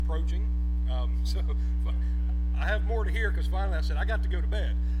So I have more to hear because finally I said I got to go to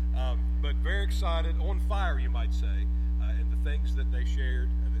bed. But very excited, on fire, you might say, and the things that they shared,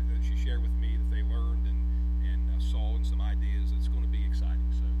 that she shared with me, that they learned and saw, and some ideas. It's going to be exciting.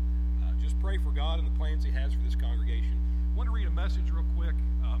 So just pray for God and the plans He has for this congregation. I want to read a message real quick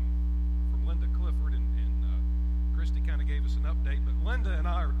from Linda Clifford, and Christy kind of gave us an update. But Linda and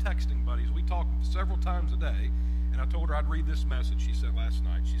I are texting buddies. We talk several times a day, and I told her I'd read this message she sent last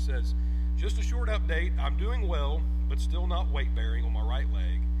night. She says, "Just a short update. I'm doing well, but still not weight-bearing on my right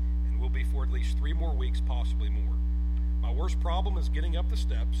leg, and will be for at least 3 more weeks, possibly more. My worst problem is getting up the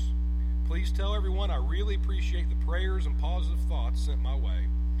steps. Please tell everyone I really appreciate the prayers and positive thoughts sent my way.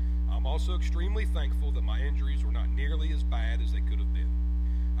 I'm also extremely thankful that my injuries were not nearly as bad as they could have been.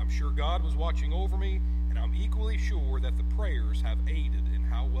 I'm sure God was watching over me, and I'm equally sure that the prayers have aided in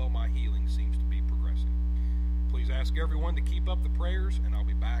how well my healing seems to be progressing. Please ask everyone to keep up the prayers, and I'll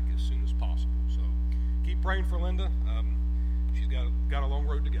be back as soon as possible." So keep praying for Linda. She's got a long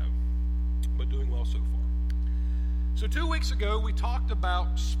road to go, but doing well so far. So 2 weeks ago, we talked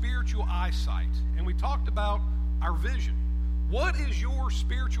about spiritual eyesight, and we talked about our vision. What is your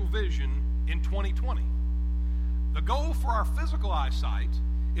spiritual vision in 2020? The goal for our physical eyesight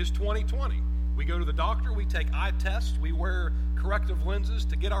is 2020. We go to the doctor, we take eye tests, we wear corrective lenses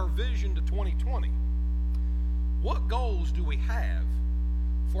to get our vision to 2020. What goals do we have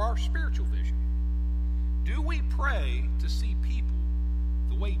for our spiritual vision? Do we pray to see people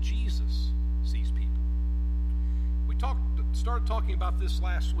the way Jesus sees people? We started talking about this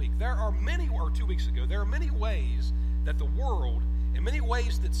last week. There are many, or 2 weeks ago, there are many ways that the world, and many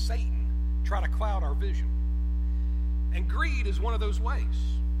ways that Satan try to cloud our vision. And greed is one of those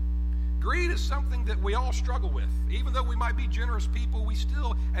ways. Greed is something that we all struggle with. Even though we might be generous people, we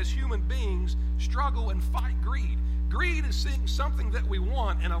still, as human beings, struggle and fight greed. Greed is seeing something that we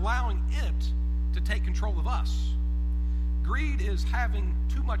want and allowing it to take control of us. Greed is having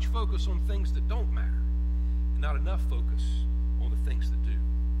too much focus on things that don't matter and not enough focus on the things that do.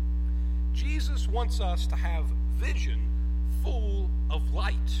 Jesus wants us to have vision full of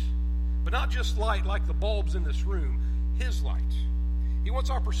light, but not just light like the bulbs in this room, His light. He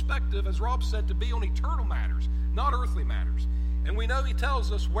wants our perspective, as Rob said, to be on eternal matters, not earthly matters. And we know He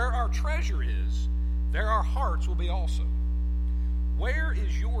tells us where our treasure is, there our hearts will be also. Where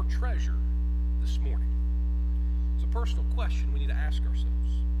is your treasure this morning? It's a personal question we need to ask ourselves.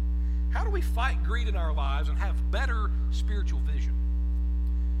 How do we fight greed in our lives and have better spiritual vision?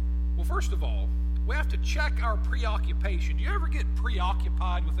 Well, first of all, we have to check our preoccupation. Do you ever get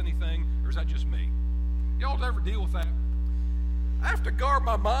preoccupied with anything, or is that just me? Y'all ever deal with that? I have to guard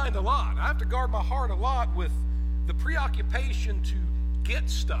my mind a lot. I have to guard my heart a lot with the preoccupation to get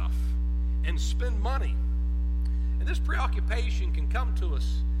stuff and spend money. And this preoccupation can come to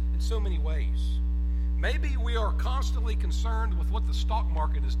us in so many ways. Maybe we are constantly concerned with what the stock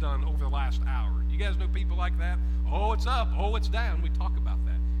market has done over the last hour. You guys know people like that? Oh, it's up. Oh, it's down. We talk about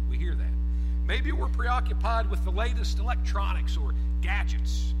that. We hear that. Maybe we're preoccupied with the latest electronics or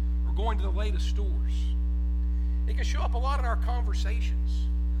gadgets or going to the latest stores. It can show up a lot in our conversations.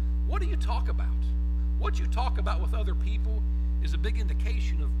 What do you talk about? What you talk about with other people is a big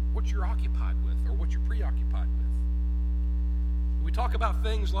indication of what you're occupied with or what you're preoccupied with. We talk about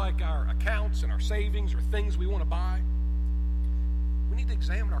things like our accounts and our savings or things we want to buy. We need to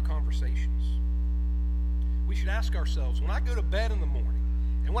examine our conversations. We should ask ourselves, when I go to bed in the morning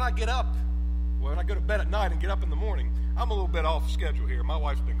and when I get up, when I go to bed at night and get up in the morning, I'm a little bit off schedule here. My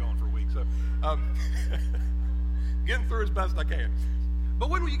wife's been gone for a week, so getting through as best I can.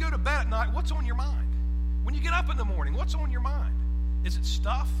 But when you go to bed at night, what's on your mind? When you get up in the morning, what's on your mind? Is it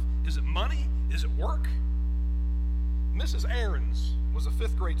stuff? Is it money? Is it work? Mrs. Aarons was a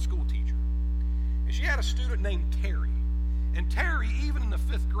 5th grade school teacher, and she had a student named Terry. And Terry, even in the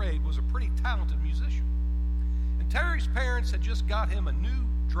 5th grade, was a pretty talented musician. And Terry's parents had just got him a new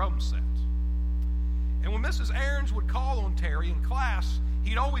drum set. And when Mrs. Aarons would call on Terry in class,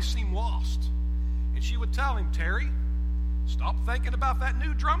 he'd always seem lost. And she would tell him, "Terry, stop thinking about that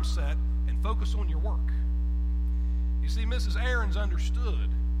new drum set and focus on your work." You see, Mrs. Aarons understood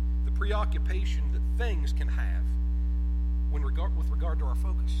the preoccupation that things can have with regard to our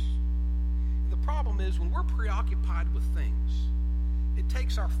focus. And the problem is, when we're preoccupied with things, it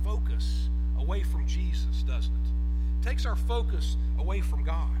takes our focus away from Jesus, doesn't it? It takes our focus away from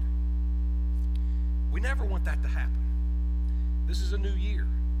God. We never want that to happen. This is a new year.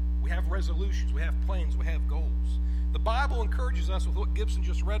 We have resolutions, we have plans, we have goals. The Bible encourages us with what Gibson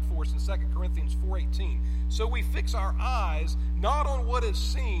just read for us in 2 Corinthians 4:18. So we fix our eyes not on what is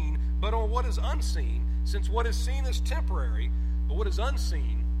seen, but on what is unseen, since what is seen is temporary, but what is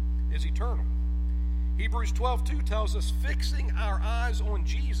unseen is eternal. Hebrews 12:2 tells us, fixing our eyes on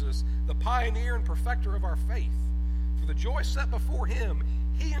Jesus, the pioneer and perfecter of our faith. For the joy set before him,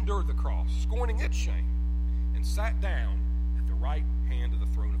 he endured the cross, scorning its shame, and sat down at the right hand of the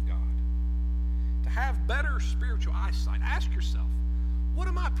throne of God. To have better spiritual eyesight, ask yourself, what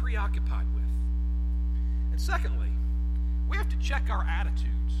am I preoccupied with? And secondly, we have to check our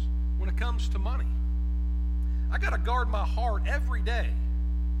attitudes when it comes to money. I got to guard my heart every day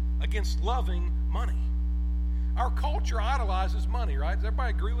against loving money. Our culture idolizes money, right? Does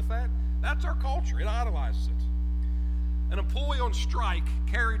everybody agree with that? That's our culture. It idolizes it. An employee on strike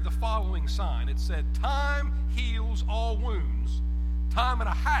carried the following sign. It said, time heals all wounds. Time and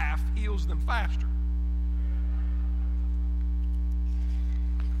a half heals them faster.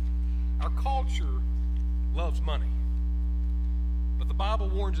 Our culture loves money. But the Bible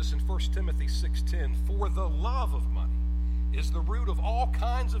warns us in 1 Timothy 6:10, for the love of money is the root of all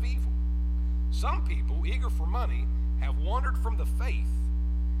kinds of evil. Some people, eager for money, have wandered from the faith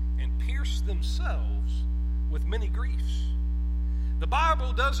and pierced themselves with many griefs. The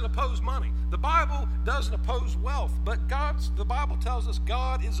Bible doesn't oppose money. The Bible doesn't oppose wealth, but the Bible tells us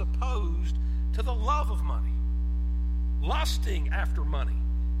God is opposed to the love of money, lusting after money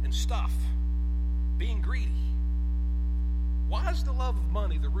and stuff, being greedy. Why is the love of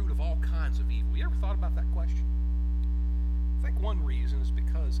money the root of all kinds of evil? You ever thought about that question? I think one reason is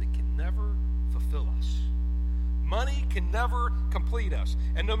because it can never fulfill us. Money can never complete us.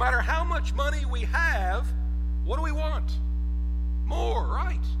 And no matter how much money we have, what do we want? More,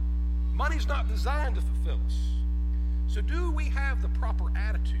 right? Money's not designed to fulfill us. So do we have the proper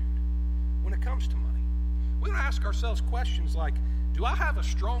attitude when it comes to money? We want to ask ourselves questions like, do I have a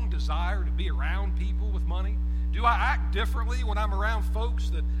strong desire to be around people with money? Do I act differently when I'm around folks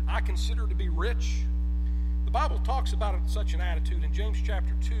that I consider to be rich? The Bible talks about such an attitude in James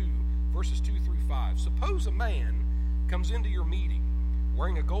chapter 2, verses 2 through 5. Suppose a man comes into your meeting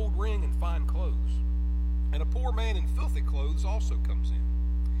wearing a gold ring and fine clothes, and a poor man in filthy clothes also comes in.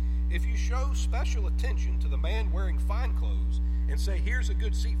 If you show special attention to the man wearing fine clothes and say, here's a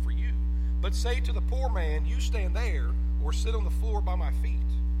good seat for you, but say to the poor man, you stand there or sit on the floor by my feet,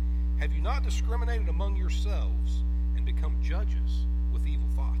 have you not discriminated among yourselves and become judges with evil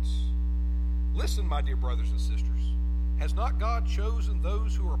thoughts? Listen, my dear brothers and sisters, has not God chosen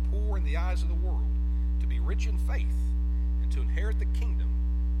those who are poor in the eyes of the world to be rich in faith and to inherit the kingdom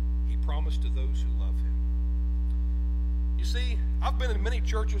he promised to those who love him? You see, I've been in many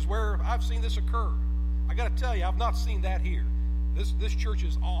churches where I've seen this occur. I got to tell you, I've not seen that here. This church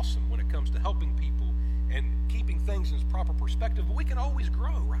is awesome when it comes to helping people and keeping things in its proper perspective, but we can always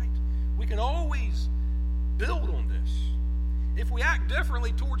grow, right? We can always build on this. If we act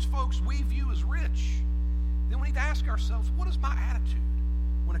differently towards folks we view as rich, then we need to ask ourselves, what is my attitude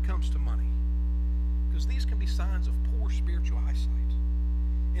when it comes to money? Because these can be signs of poor spiritual eyesight,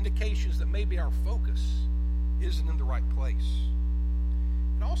 indications that maybe our focus isn't in the right place.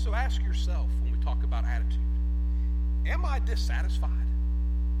 And also ask yourself when we talk about attitude, am I dissatisfied?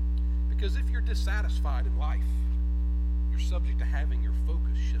 Because if you're dissatisfied in life, you're subject to having your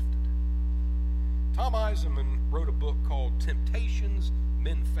focus shifted. Tom Eisenman wrote a book called Temptations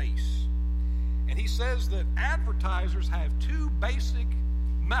Men Face. And he says that advertisers have two basic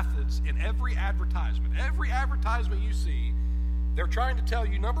methods in every advertisement. Every advertisement you see, they're trying to tell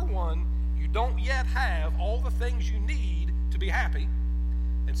you, number one, you don't yet have all the things you need to be happy.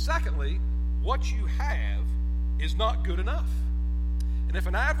 And secondly, what you have is not good enough. And if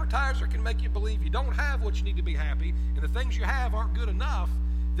an advertiser can make you believe you don't have what you need to be happy and the things you have aren't good enough,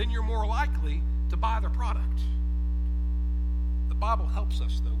 then you're more likely to buy their product. The Bible helps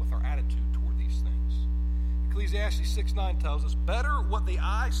us, though, with our attitude toward these things. Ecclesiastes 6:9 tells us, better what the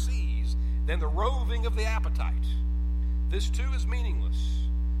eye sees than the roving of the appetite. This too is meaningless,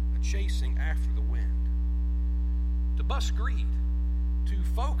 a chasing after the wind. To bust greed, to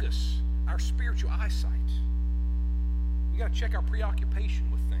focus our spiritual eyesight, we got to check our preoccupation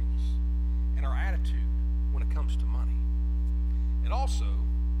with things and our attitude when it comes to money. And also,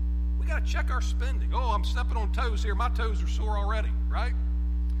 we got to check our spending. Oh, I'm stepping on toes here. My toes are sore already, right?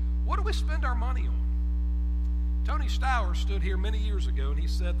 What do we spend our money on? Tony Stour stood here many years ago and he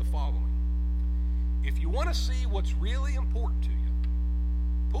said the following. If you want to see what's really important to you,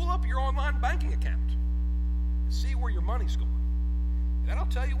 pull up your online banking account and see where your money's going. That'll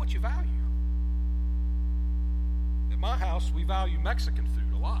tell you what you value. At my house, we value Mexican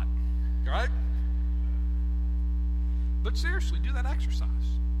food a lot, right? But seriously, do that exercise.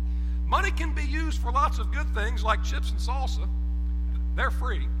 Money can be used for lots of good things like chips and salsa. They're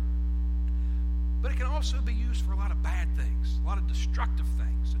free. But it can also be used for a lot of bad things, a lot of destructive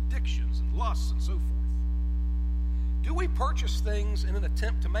things, addictions and lusts and so forth. do we purchase things in an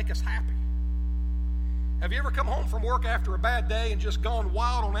attempt to make us happy? Have you ever come home from work after a bad day and just gone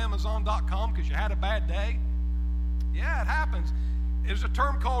wild on Amazon.com because you had a bad day? Yeah, it happens. There's a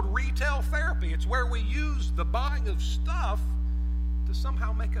term called retail therapy. It's where we use the buying of stuff to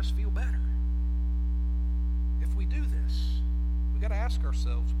somehow make us feel better. If we do this, we got to ask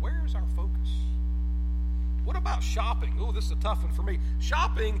ourselves, where is our focus? What about shopping? Oh, this is a tough one for me.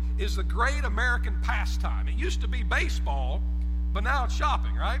 Shopping is the great American pastime. It used to be baseball, but now it's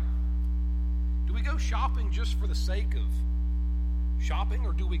shopping, right? Do we go shopping just for the sake of shopping,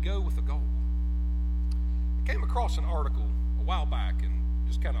 or do we go with a goal? I came across an article a while back and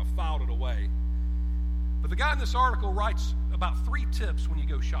just kind of filed it away. But the guy in this article writes about 3 tips when you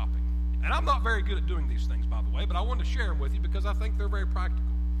go shopping. And I'm not very good at doing these things, by the way, but I wanted to share them with you because I think they're very practical.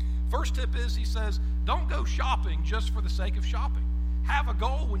 First tip is, he says, don't go shopping just for the sake of shopping. Have a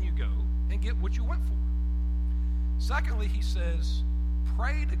goal when you go and get what you went for. Secondly, he says,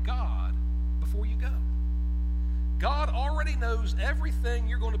 pray to God before you go. God already knows everything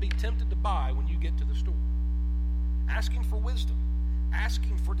you're going to be tempted to buy when you get to the store. Ask him for wisdom. Ask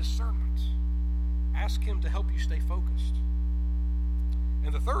him for discernment. Ask him to help you stay focused.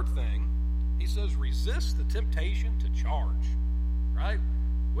 And the third thing, he says, resist the temptation to charge. Right?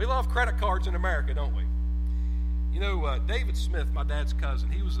 We love credit cards in America, don't we? You know, David Smith, my dad's cousin,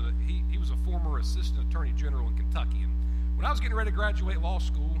 he was a former assistant attorney general in Kentucky. And when I was getting ready to graduate law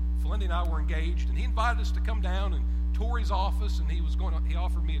school, Felinda and I were engaged, and he invited us to come down and tour his office, and he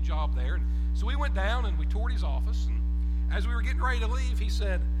offered me a job there. And so we went down and we toured his office, and as we were getting ready to leave, he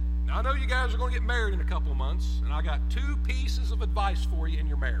said, now I know you guys are going to get married in a couple of months, and I got 2 pieces of advice for you in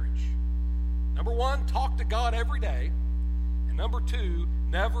your marriage. Number 1, talk to God every day. And number 2,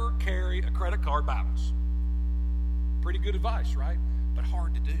 never carry a credit card balance. Pretty good advice, right? But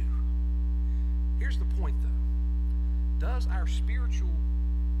hard to do. Here's the point, though. Does our spiritual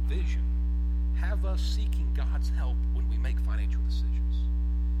vision have us seeking God's help when we make financial decisions?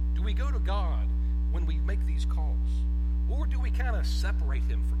 Do we go to God when we make these calls? Or do we kind of separate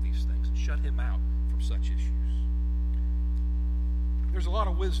him from these things and shut him out from such issues? There's a lot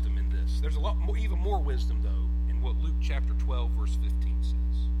of wisdom in this. There's even more wisdom, though, in what Luke chapter 12, verse 15 says.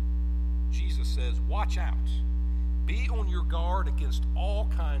 Jesus says, watch out. Be on your guard against all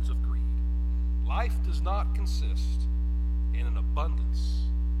kinds of greed. Life does not consist in an abundance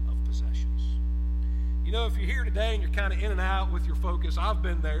of possessions. You know, if you're here today and you're kind of in and out with your focus, I've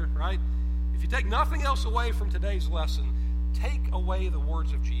been there, right? If you take nothing else away from today's lesson, take away the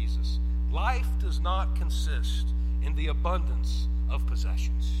words of Jesus. Life does not consist in the abundance of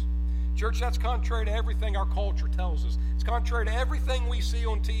possessions. Church, that's contrary to everything our culture tells us. It's contrary to everything we see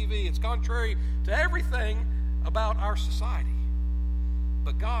on TV. It's contrary to everything about our society.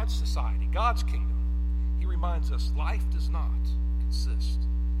 But God's society, God's kingdom, he reminds us life does not consist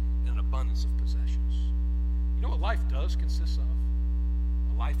in an abundance of possessions. You know what life does consist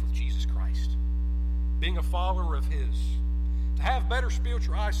of? A life with Jesus Christ. Being a follower of his. To have better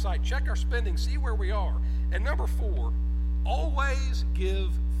spiritual eyesight, check our spending, see where we are. And number 4, always give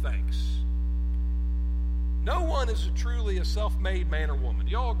thanks. No one is truly a self-made man or woman.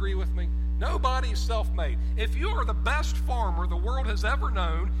 Do y'all agree with me? Nobody is self-made. If you are the best farmer the world has ever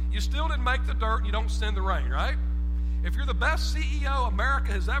known, you still didn't make the dirt and you don't send the rain, right? If you're the best CEO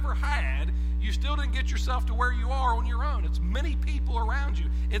America has ever had, you still didn't get yourself to where you are on your own. It's many people around you.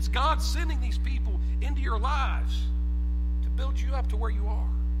 It's God sending these people into your lives to build you up to where you are.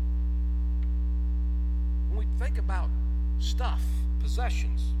 When we think about stuff,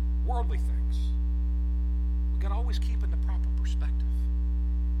 possessions, worldly things, we've got to always keep in the proper perspective.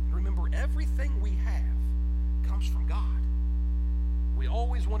 And remember, everything we have comes from God. We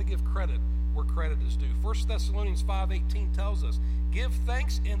always want to give credit where credit is due. 1 Thessalonians 5:18 tells us, give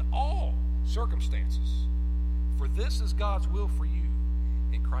thanks in all circumstances, for this is God's will for you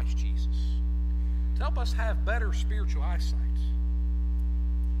in Christ Jesus. To help us have better spiritual eyesight,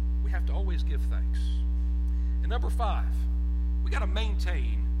 we have to always give thanks. And number 5, we got to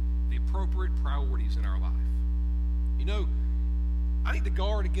maintain the appropriate priorities in our life. You know, I need to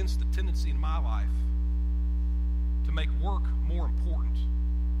guard against the tendency in my life to make work more important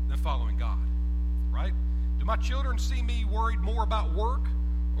than following God, right? Do my children see me worried more about work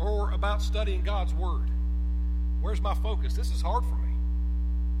or about studying God's word? Where's my focus? This is hard for me.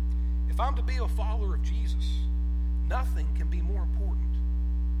 If I'm to be a follower of Jesus, nothing can be more important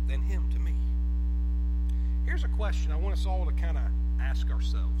than him to me. Here's a question I want us all to kind of ask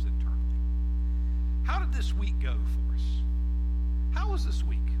ourselves internally. How did this week go for us? How was this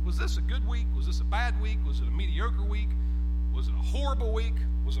week? Was this a good week? Was this a bad week? Was it a mediocre week? Was it a horrible week?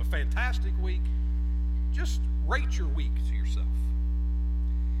 Was it a fantastic week? just rate your week to yourself.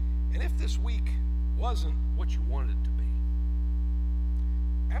 And if this week wasn't what you wanted it to be,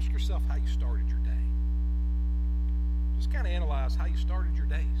 ask yourself how you started your day. Just kind of analyze how you started your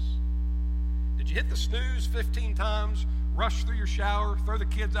days. Did you hit the snooze 15 times, rush through your shower, throw the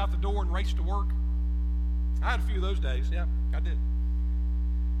kids out the door, and race to work? I had a few of those days. Yeah, I did.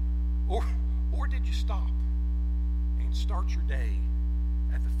 Or did you stop and start your day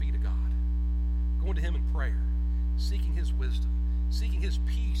at the feet of God, going to Him in prayer, seeking His wisdom, seeking His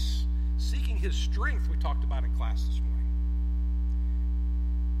peace, seeking His strength we talked about in class this morning?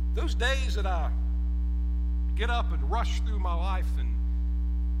 Those days that I get up and rush through my life, and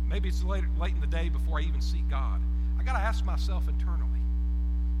maybe it's late in the day before I even seek God, I got to ask myself internally,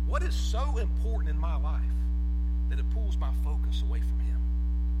 what is so important in my life that it pulls my focus away from Him?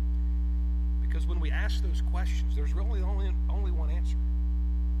 Because when we ask those questions, there's really only one answer.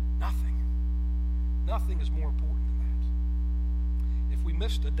 Nothing. Nothing is more important than that. If we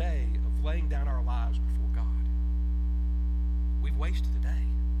missed a day of laying down our lives before God, we've wasted a day.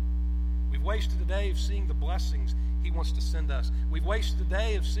 We've wasted a day of seeing the blessings He wants to send us. We've wasted a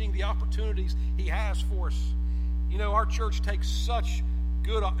day of seeing the opportunities He has for us. You know, our church takes such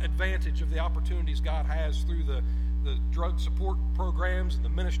good advantage of the opportunities God has through the drug support programs and the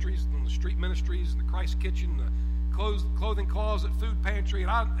ministries and the street ministries and the Christ Kitchen, the clothing closet, food pantry.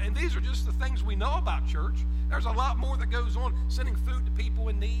 And these are just the things we know about church. There's a lot more that goes on. Sending food to people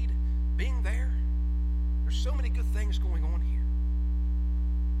in need, being there. There's so many good things going on here.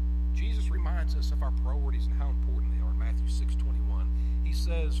 Jesus reminds us of our priorities and how important they are in Matthew 6:21. He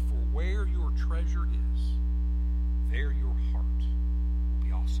says, "For where your treasure is, there your heart will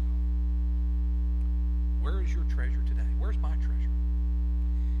be also." Where is your treasure today? Where's my treasure?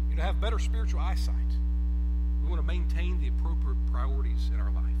 You know, to have better spiritual eyesight, we want to maintain the appropriate priorities in our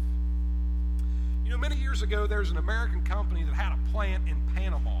life. You know, many years ago, there's an American company that had a plant in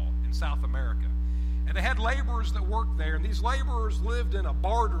Panama in South America. And they had laborers that worked there, and these laborers lived in a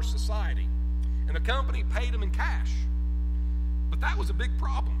barter society. And the company paid them in cash. But that was a big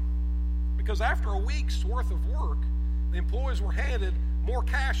problem, because after a week's worth of work, the employees were handed more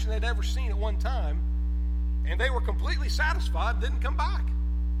cash than they'd ever seen at one time, and they were completely satisfied and didn't come back.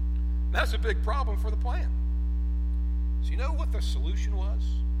 That's a big problem for the plant. So you know what the solution was?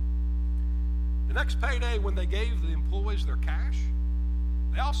 The next payday, when they gave the employees their cash,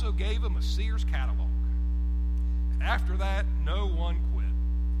 they also gave them a Sears catalog. And after that, no one quit,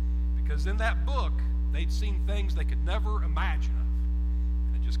 because in that book, they'd seen things they could never imagine of,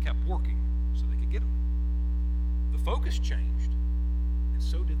 and it just kept working so they could get them. The focus changed, and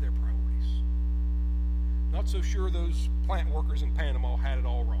so did their priorities. Not so sure those plant workers in Panama had it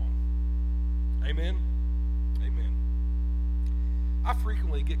all wrong. Amen? Amen. I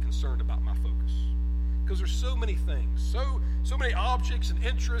frequently get concerned about my focus, because there's so many things, so many objects and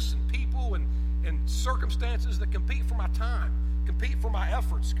interests and people and circumstances that compete for my time, compete for my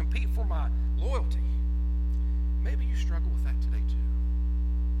efforts, compete for my loyalty. Maybe you struggle with that today too.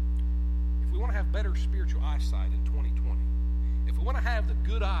 If we want to have better spiritual eyesight in 2020, if we want to have the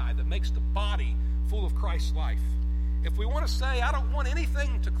good eye that makes the body full of Christ's life, if we want to say, I don't want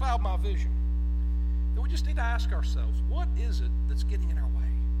anything to cloud my vision, then we just need to ask ourselves, what is it that's getting in our way?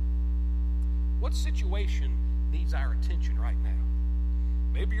 What situation needs our attention right now?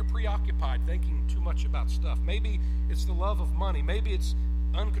 Maybe you're preoccupied thinking too much about stuff. Maybe it's the love of money. Maybe it's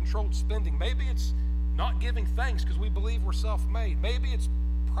uncontrolled spending. Maybe it's not giving thanks because we believe we're self-made. Maybe it's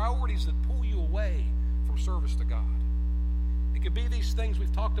priorities that pull you away from service to God. It could be these things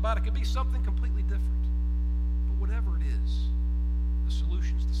we've talked about. It could be something completely different. But whatever it is, the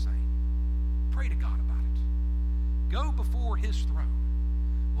solution's the same. Pray to God about it. Go before His throne.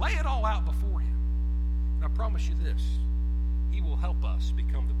 Lay it all out before Him. And I promise you this, He will help us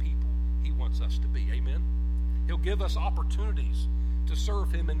become the people He wants us to be. Amen? He'll give us opportunities to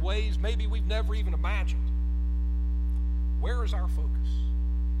serve Him in ways maybe we've never even imagined. Where is our focus?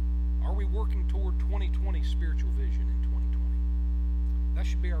 Are we working toward 2020 spiritual vision in 2020? That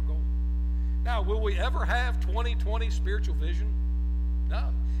should be our goal. Now, will we ever have 2020 spiritual vision? No.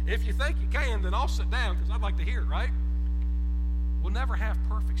 If you think you can, then I'll sit down, because I'd like to hear it, right? We'll never have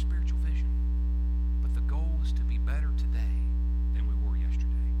perfect spiritual vision. But the goal is to be better today than we were yesterday.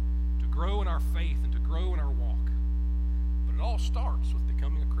 To grow in our faith and to grow in our walk. But it all starts with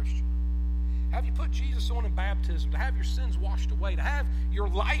becoming a Christian. Have you put Jesus on in baptism, to have your sins washed away, to have your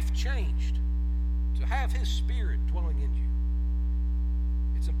life changed, to have His Spirit dwelling in you?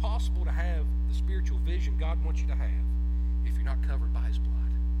 It's impossible to have the spiritual vision God wants you to have if you're not covered by His blood,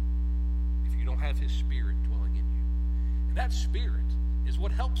 if you don't have His Spirit dwelling in you. And that Spirit is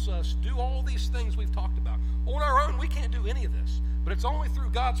what helps us do all these things we've talked about. On our own, we can't do any of this. But it's only through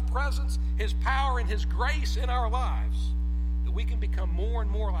God's presence, His power, and His grace in our lives that we can become more and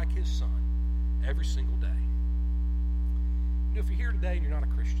more like His Son every single day. You know, if you're here today and you're not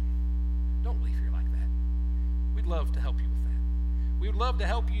a Christian, don't leave here like that. We'd love to help you with that. We would love to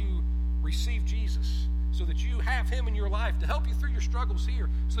help you receive Jesus so that you have Him in your life, to help you through your struggles here,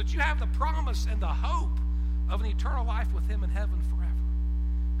 so that you have the promise and the hope of an eternal life with Him in heaven forever.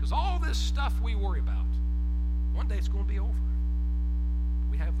 Because all this stuff we worry about, one day it's going to be over.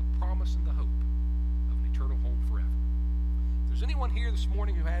 We have the promise and the hope of an eternal home forever. If there's anyone here this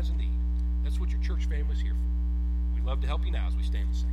morning who has a need, that's what your church family is here for. We'd love to help you now as we stand and sing.